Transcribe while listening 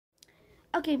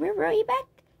Okay, we're right back.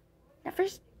 That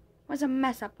first was a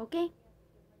mess up, okay?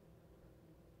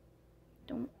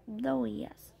 Don't blow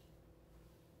yes.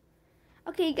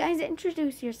 Okay, guys,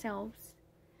 introduce yourselves.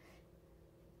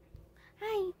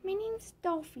 Hi, my name's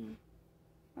Dolphy.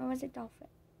 Or was it Dolphin?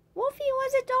 Wolfie,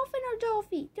 was it Dolphin or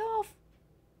Dolphy?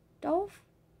 Dolph?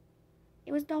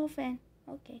 It was Dolphin.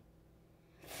 Okay.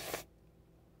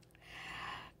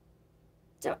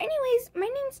 So anyways, my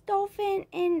name's Dolphin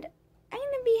and I'm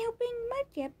gonna be helping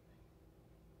Mudkip.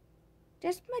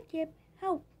 Just Mudkip.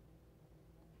 Help.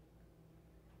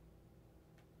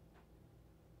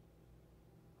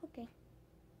 Okay.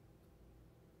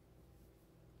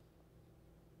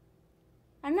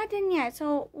 I'm not done yet,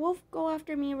 so Wolf, go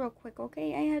after me real quick,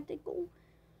 okay? I have to go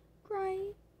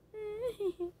cry.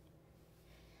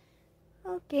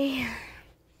 Okay.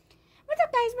 What's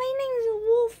up, guys? My name's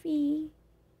Wolfie.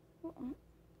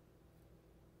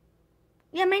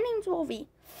 Yeah, my name's Wolfie.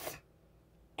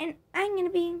 And I'm gonna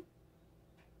be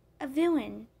a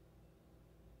villain.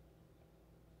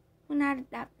 Well, not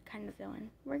that kind of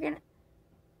villain. We're gonna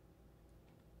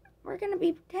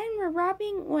be pretend we're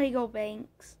robbing Lego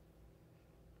banks.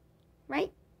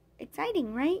 Right?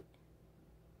 Exciting, right?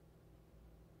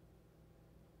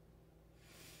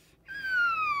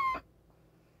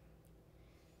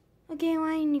 Okay,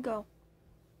 why didn't you go?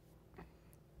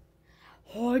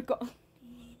 Oh, I got.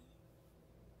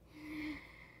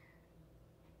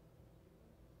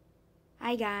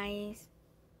 Hi guys,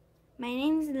 my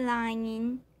name's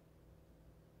Lion,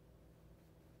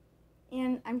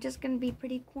 and I'm just gonna be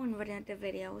pretty cool in one of the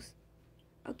videos.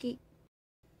 Okay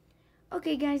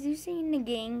guys, you've seen the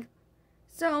gang.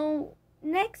 So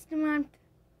next month,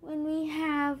 when we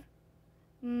have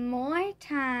more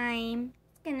time,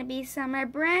 it's gonna be summer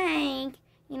break.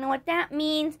 You know what that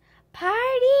means?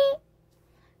 Party!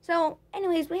 So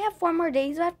anyways, we have 4 more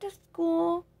days after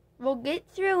school. We'll get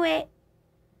through it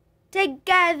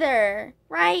together,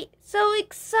 right? So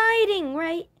exciting,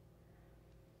 right?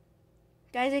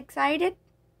 Guys excited?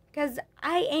 Because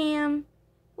I am.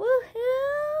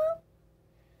 Woohoo!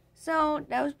 So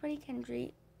that was pretty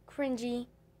cringy.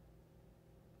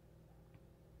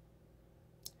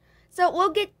 So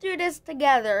we'll get through this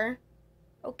together,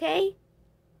 okay?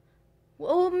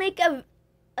 We'll make a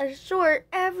short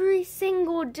every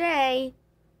single day.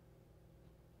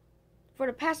 For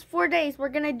the past 4 days, we're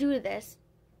gonna do this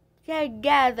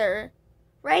together,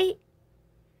 right?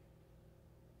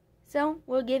 So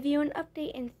we'll give you an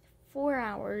update in 4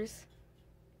 hours.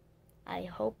 I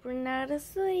hope we're not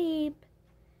asleep.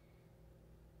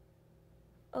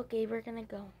 Okay, we're gonna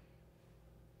go.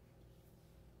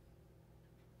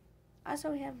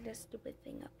 Also, we have this stupid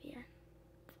thing up here.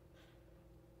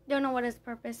 Don't know what his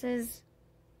purpose is.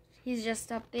 He's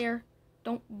just up there.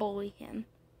 Don't bully him.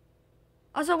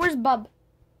 Also, where's Bub?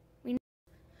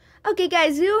 Okay,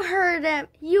 guys, you heard it.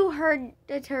 You heard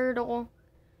the turtle.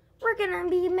 We're gonna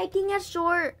be making a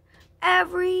short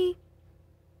every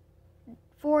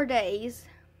 4 days.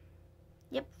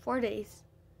 Yep, 4 days.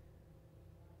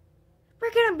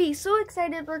 We're gonna be so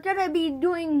excited. We're gonna be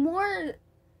doing more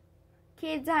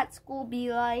kids at school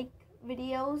be like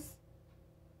videos.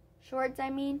 Shorts,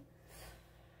 I mean.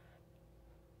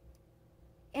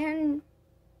 And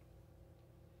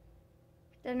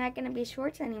they're not gonna be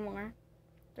shorts anymore.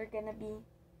 They're gonna be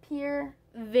pure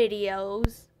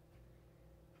videos.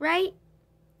 Right?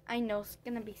 I know, it's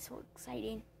gonna be so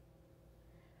exciting.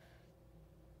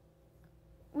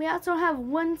 We also have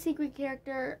one secret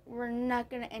character we're not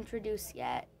gonna introduce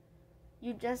yet.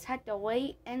 You just have to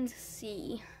wait and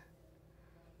see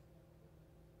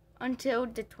until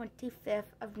the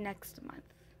 25th of next month.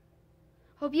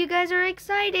 Hope you guys are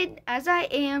excited, as I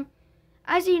am.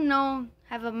 As you know,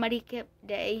 have a Mudkip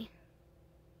day.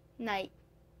 Night.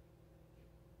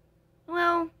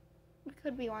 Well, we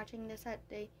could be watching this at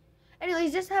day.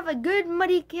 Anyways, just have a good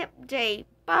Mudkip day.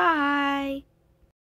 Bye.